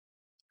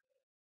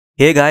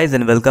Hey guys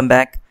and welcome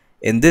back.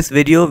 In this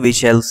video we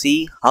shall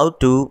see how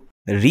to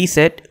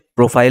reset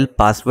profile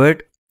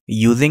password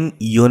using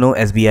YONO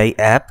SBI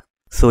app.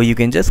 So you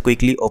can just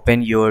quickly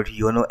open your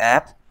YONO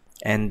app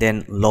and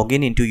then log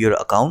in into your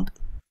account.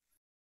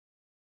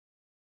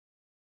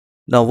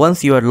 Now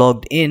once you are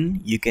logged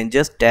in, you can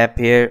just tap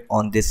here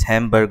on this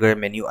hamburger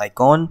menu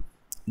icon.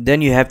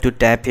 Then you have to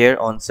tap here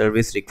on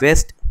service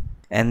request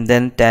and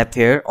then tap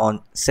here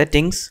on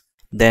settings.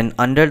 Then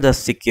under the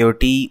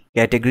security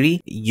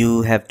category,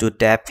 you have to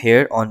tap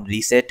here on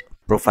reset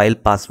profile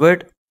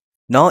password.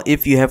 Now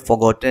if you have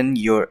forgotten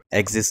your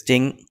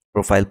existing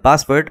profile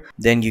password,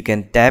 then you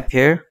can tap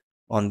here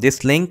on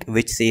this link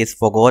which says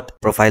forgot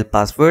profile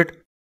password.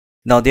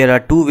 Now there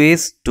are two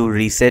ways to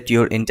reset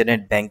your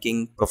internet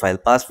banking profile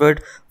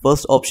password.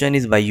 First option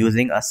is by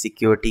using a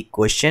security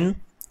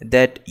question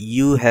that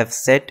you have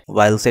set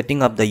while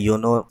setting up the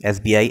YONO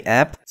SBI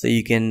app. So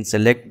you can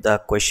select the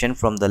question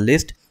from the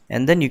list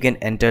and then you can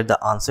enter the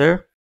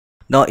answer.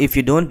 Now if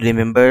you don't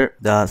remember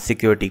the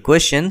security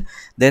question,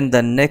 then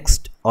the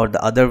next or the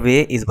other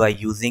way is by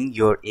using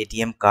your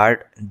ATM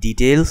card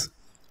details.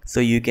 So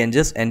you can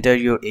just enter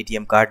your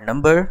ATM card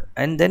number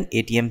and then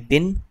ATM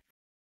pin.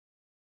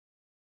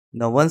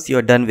 Now once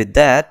you're done with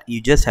that,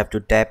 you just have to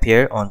tap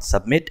here on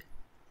submit.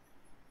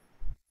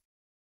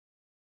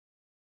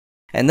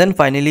 And then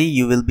finally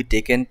you will be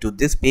taken to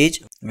this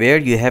page where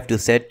you have to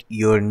set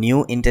your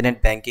new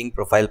internet banking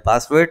profile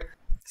password.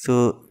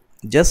 So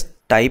just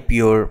type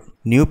your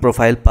new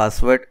profile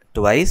password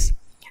twice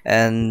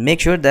and make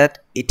sure that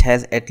it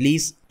has at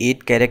least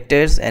 8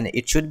 characters and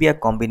it should be a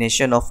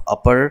combination of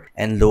upper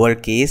and lower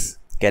case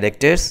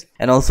characters,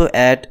 and also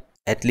add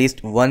at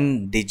least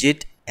 1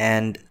 digit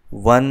and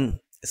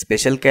 1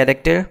 special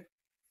character.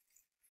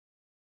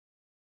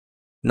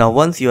 Now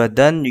once you are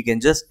done, you can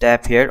just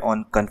tap here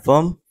on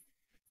confirm.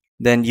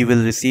 Then you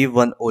will receive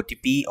one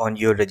OTP on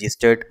your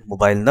registered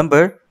mobile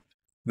number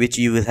which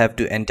you will have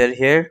to enter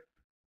here.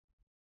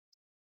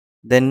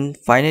 Then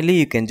finally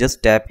you can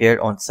just tap here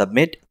on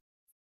submit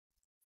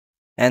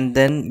and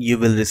then you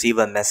will receive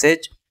a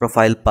message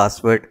profile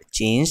password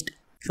changed.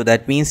 So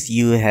that means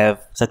you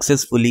have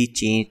successfully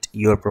changed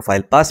your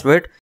profile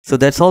password. So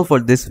that's all for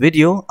this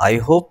video. I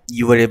hope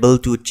you were able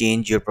to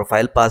change your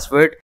profile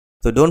password.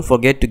 So don't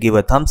forget to give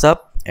a thumbs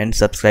up and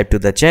subscribe to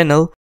the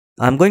channel.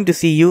 I'm going to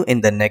see you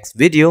in the next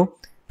video.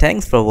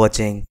 Thanks for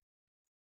watching.